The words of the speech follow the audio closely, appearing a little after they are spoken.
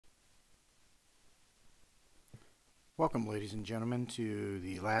Welcome, ladies and gentlemen, to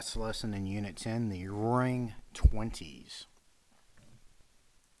the last lesson in Unit 10, the Roaring Twenties.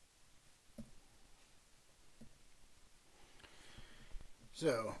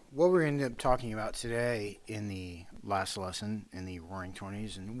 So, what we're ended up talking about today in the last lesson in the Roaring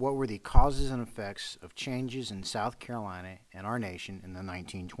Twenties, and what were the causes and effects of changes in South Carolina and our nation in the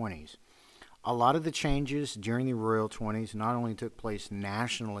 1920s. A lot of the changes during the Royal Twenties not only took place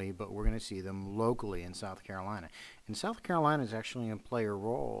nationally, but we're going to see them locally in South Carolina. And South Carolina is actually going to play a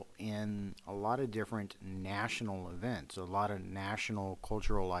role in a lot of different national events, a lot of national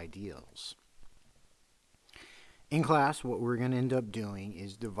cultural ideals. In class, what we're going to end up doing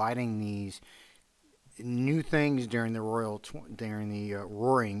is dividing these new things during the Roaring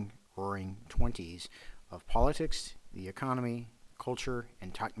Twenties of politics, the economy, culture,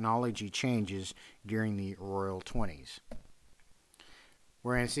 and technology changes during the Royal Twenties.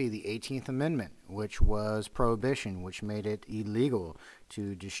 We're going to see the 18th Amendment, which was prohibition, which made it illegal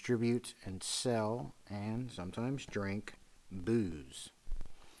to distribute and sell and sometimes drink booze.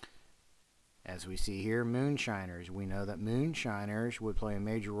 As we see here, moonshiners. We know that moonshiners would play a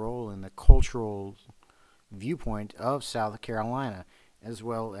major role in the cultural viewpoint of South Carolina, as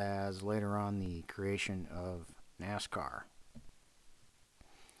well as later on the creation of NASCAR.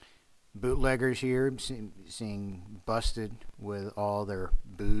 Bootleggers here seeing busted with all their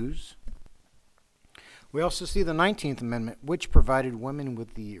booze. We also see the 19th Amendment, which provided women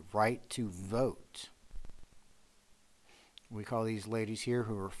with the right to vote. We call these ladies here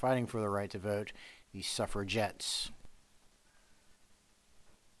who are fighting for the right to vote the suffragettes.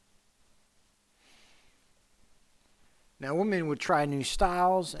 Now, women would try new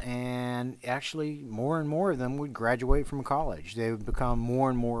styles, and actually more and more of them would graduate from college. They would become more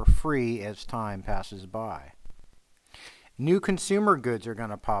and more free as time passes by. New consumer goods are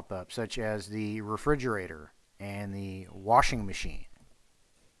going to pop up, such as the refrigerator and the washing machine.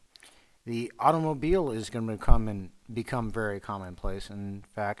 The automobile is going to become very commonplace. In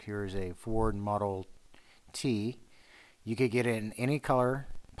fact, here's a Ford Model T. You could get it in any color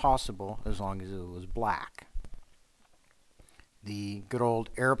possible as long as it was black. The good old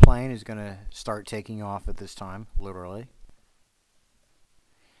airplane is going to start taking off at this time, literally.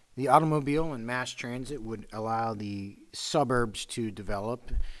 The automobile and mass transit would allow the suburbs to develop.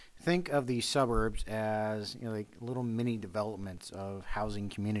 Think of the suburbs as like little mini developments of housing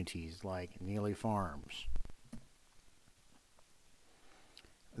communities like Neely Farms.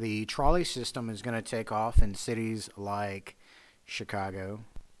 The trolley system is going to take off in cities like Chicago.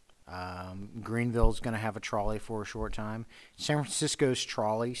 Greenville's going to have a trolley for a short time. San Francisco's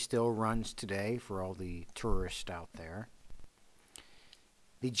trolley still runs today for all the tourists out there.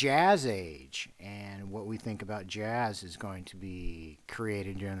 The jazz age and what we think about jazz is going to be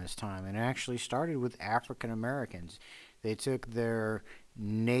created during this time, and it actually started with African Americans. They took their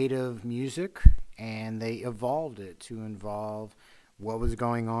native music and they evolved it to involve what was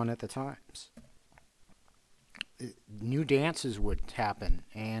going on at the times. New dances would happen,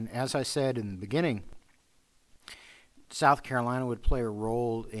 and as I said in the beginning, South Carolina would play a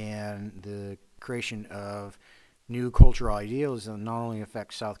role in the creation of new cultural ideals that not only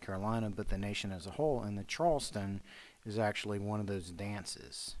affect South Carolina but the nation as a whole, and the Charleston is actually one of those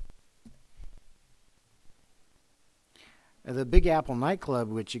dances. The Big Apple nightclub,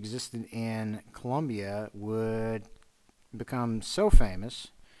 which existed in Columbia, would become so famous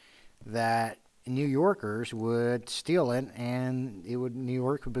that New Yorkers would steal it, and New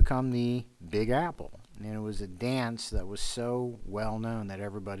York would become the Big Apple. And it was a dance that was so well known that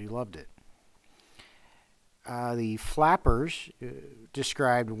everybody loved it. The flappers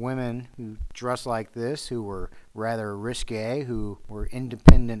described women who dressed like this, who were rather risque, who were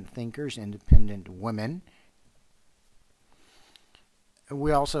independent thinkers, independent women.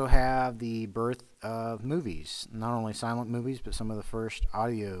 We also have the birth of movies, not only silent movies, but some of the first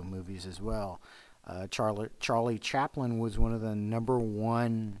audio movies as well. Charlie Chaplin was one of the number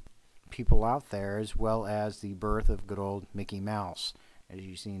one people out there, as well as the birth of good old Mickey Mouse, as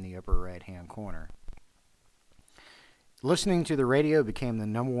you see in the upper right-hand corner. Listening to the radio became the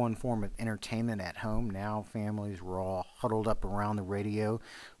number one form of entertainment at home. Now families were all huddled up around the radio,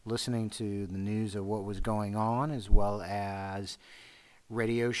 listening to the news of what was going on, as well as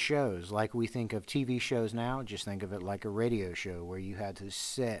radio shows. Like we think of TV shows now, just think of it like a radio show where you had to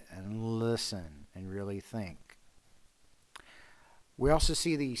sit and listen and really think. We also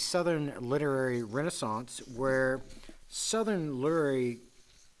see the Southern literary renaissance, where Southern literary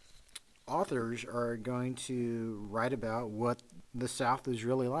authors are going to write about what the South is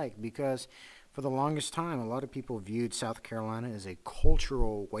really like, because for the longest time a lot of people viewed South Carolina as a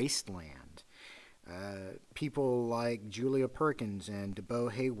cultural wasteland. People like Julia Perkins and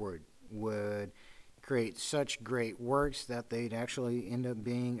DeBow Hayward would create such great works that they'd actually end up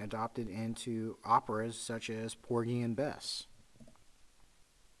being adopted into operas such as Porgy and Bess.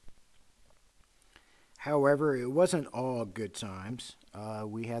 However, it wasn't all good times.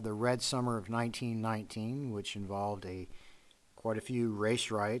 We had the Red Summer of 1919, which involved quite a few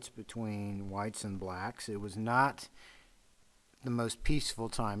race riots between whites and blacks. It was not the most peaceful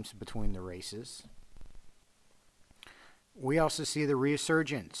times between the races. We also see the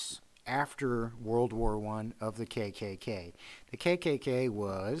resurgence after World War I of the KKK. The KKK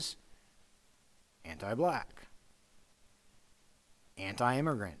was anti-black,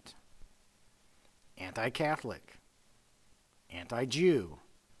 anti-immigrant, anti-Catholic, anti-Jew.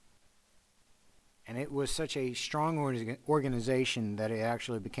 And it was such a strong organization that it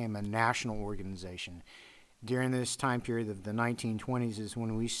actually became a national organization. During this time period of the 1920s is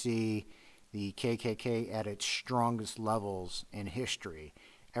when we see the KKK at its strongest levels in history.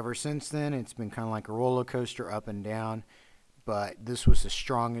 Ever since then, it's been kind of like a roller coaster up and down, but this was the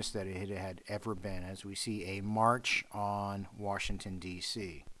strongest that it had ever been, as we see a march on Washington,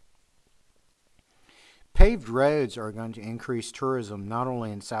 D.C. Paved roads are going to increase tourism not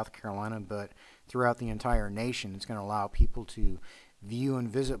only in South Carolina, but throughout the entire nation. It's going to allow people to view and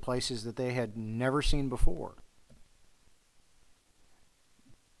visit places that they had never seen before.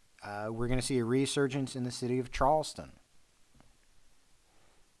 We're going to see a resurgence in the city of Charleston.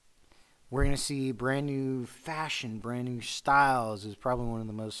 We're going to see brand new fashion, brand new styles. It's probably one of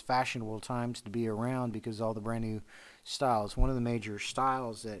the most fashionable times to be around because all the brand new styles. One of the major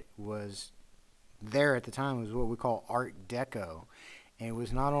styles that was there at the time was what we call Art Deco. And it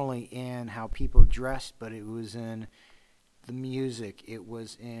was not only in how people dressed, but it was in the music, it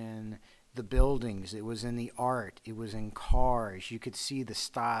was in the buildings, it was in the art, it was in cars. You could see the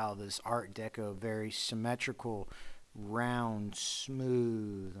style, this Art Deco, very symmetrical, round,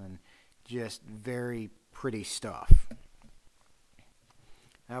 smooth, and just very pretty stuff.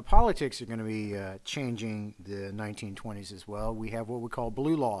 Now, politics are going to be changing the 1920s as well. We have what we call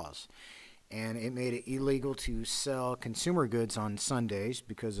blue laws, and it made it illegal to sell consumer goods on Sundays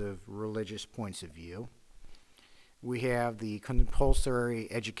because of religious points of view. We have the compulsory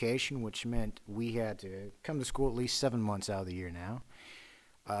education, which meant we had to come to school at least 7 months out of the year now.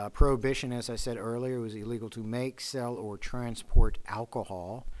 Prohibition, as I said earlier, was illegal to make, sell, or transport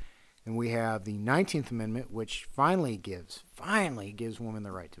alcohol. And we have the 19th Amendment, which finally gives women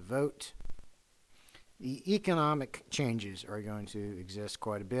the right to vote. The economic changes are going to exist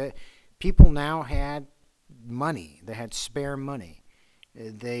quite a bit. People now had money. They had spare money.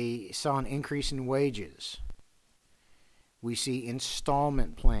 They saw an increase in wages. We see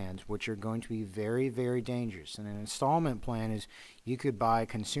installment plans, which are going to be very, very dangerous. And an installment plan is you could buy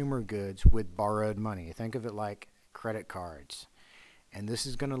consumer goods with borrowed money. Think of it like credit cards. And this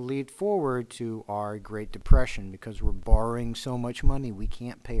is going to lead forward to our Great Depression because we're borrowing so much money we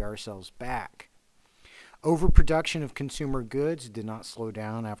can't pay ourselves back. Overproduction of consumer goods did not slow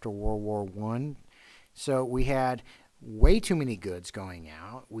down after World War I. So we had way too many goods going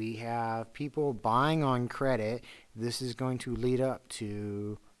out. We have people buying on credit. This is going to lead up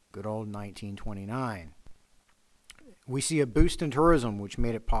to good old 1929. We see a boost in tourism, which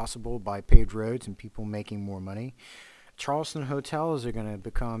made it possible by paved roads and people making more money. Charleston hotels are going to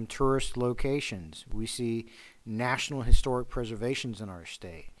become tourist locations. We see national historic preservations in our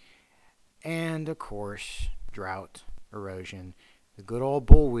state. And, of course, drought, erosion. The good old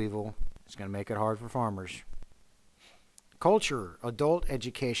boll weevil is going to make it hard for farmers. Culture, adult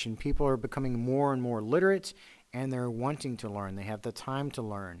education. People are becoming more and more literate, and they're wanting to learn. They have the time to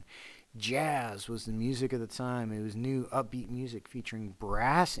learn. Jazz was the music of the time. It was new, upbeat music featuring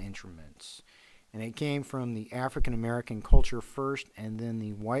brass instruments. And it came from the African American culture first, and then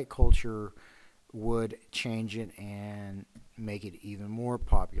the white culture would change it and make it even more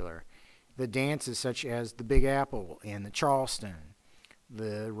popular. The dances such as the Big Apple and the Charleston,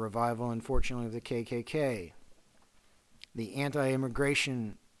 the revival, unfortunately, of the KKK, the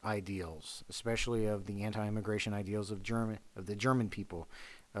anti-immigration ideals, especially of the anti-immigration ideals of the German people,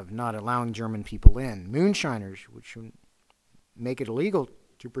 of not allowing German people in. Moonshiners, which would make it illegal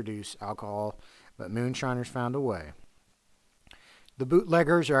to produce alcohol, but moonshiners found a way. The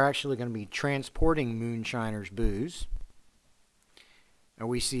bootleggers are actually going to be transporting moonshiners' booze. And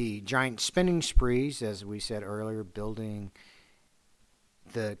we see giant spending sprees, as we said earlier, building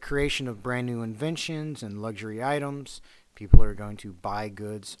the creation of brand new inventions and luxury items. People are going to buy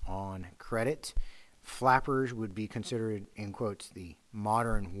goods on credit. Flappers would be considered, in quotes, the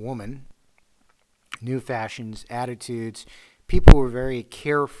modern woman. New fashions, attitudes. people were very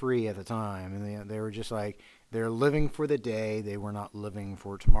carefree at the time, and they were just like, they're living for the day, they were not living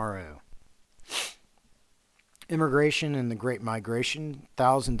for tomorrow. Immigration and the Great Migration.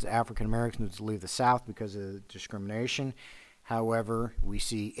 Thousands of African Americans would leave the South because of discrimination. However, we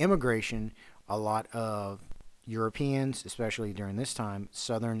see immigration, a lot of Europeans, especially during this time,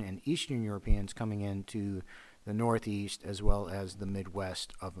 Southern and Eastern Europeans coming into the Northeast as well as the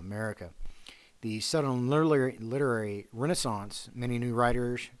Midwest of America. The Southern literary renaissance, many new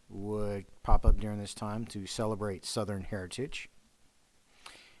writers would pop up during this time to celebrate Southern heritage.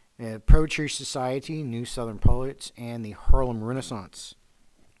 Poetry Society, New Southern Poets, and the Harlem Renaissance.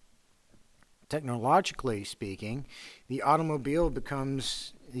 Technologically speaking, the automobile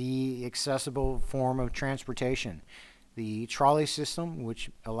becomes the accessible form of transportation. The trolley system,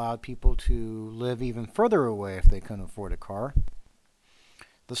 which allowed people to live even further away if they couldn't afford a car.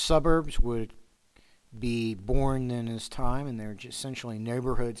 The suburbs would be born in this time, and they're just essentially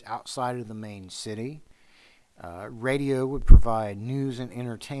neighborhoods outside of the main city. Radio would provide news and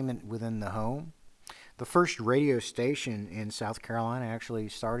entertainment within the home. The first radio station in South Carolina actually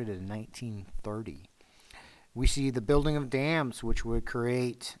started in 1930. We see the building of dams, which would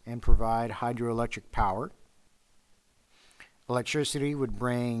create and provide hydroelectric power. Electricity would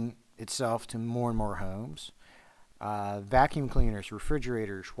bring itself to more and more homes. Vacuum cleaners,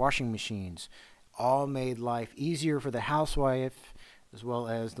 refrigerators, washing machines, all made life easier for the housewife as well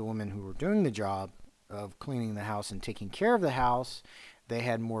as the women who were doing the job of cleaning the house and taking care of the house. They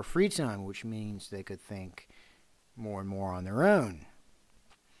had more free time, which means they could think more and more on their own.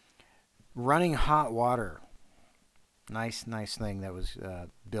 Running hot water. Nice thing that was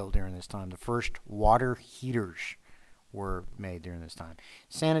built during this time. The first water heaters were made during this time.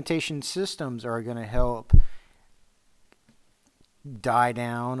 Sanitation systems are going to help die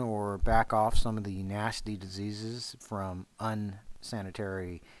down or back off some of the nasty diseases from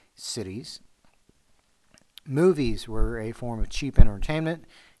unsanitary cities. Movies were a form of cheap entertainment.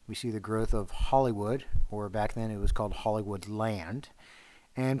 We see the growth of Hollywood, or back then it was called Hollywood Land.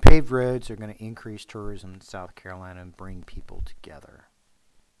 And paved roads are going to increase tourism in South Carolina and bring people together.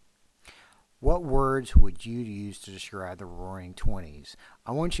 What words would you use to describe the Roaring Twenties?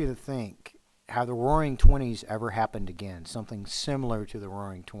 I want you to think, have the Roaring Twenties ever happened again? Something similar to the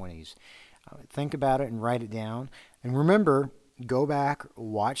Roaring Twenties. Think about it and write it down. And remember, go back,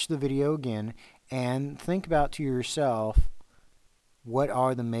 watch the video again, and think about to yourself, what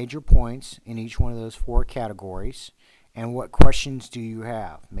are the major points in each one of those four categories, and what questions do you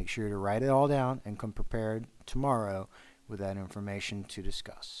have? Make sure to write it all down and come prepared tomorrow with that information to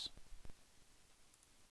discuss.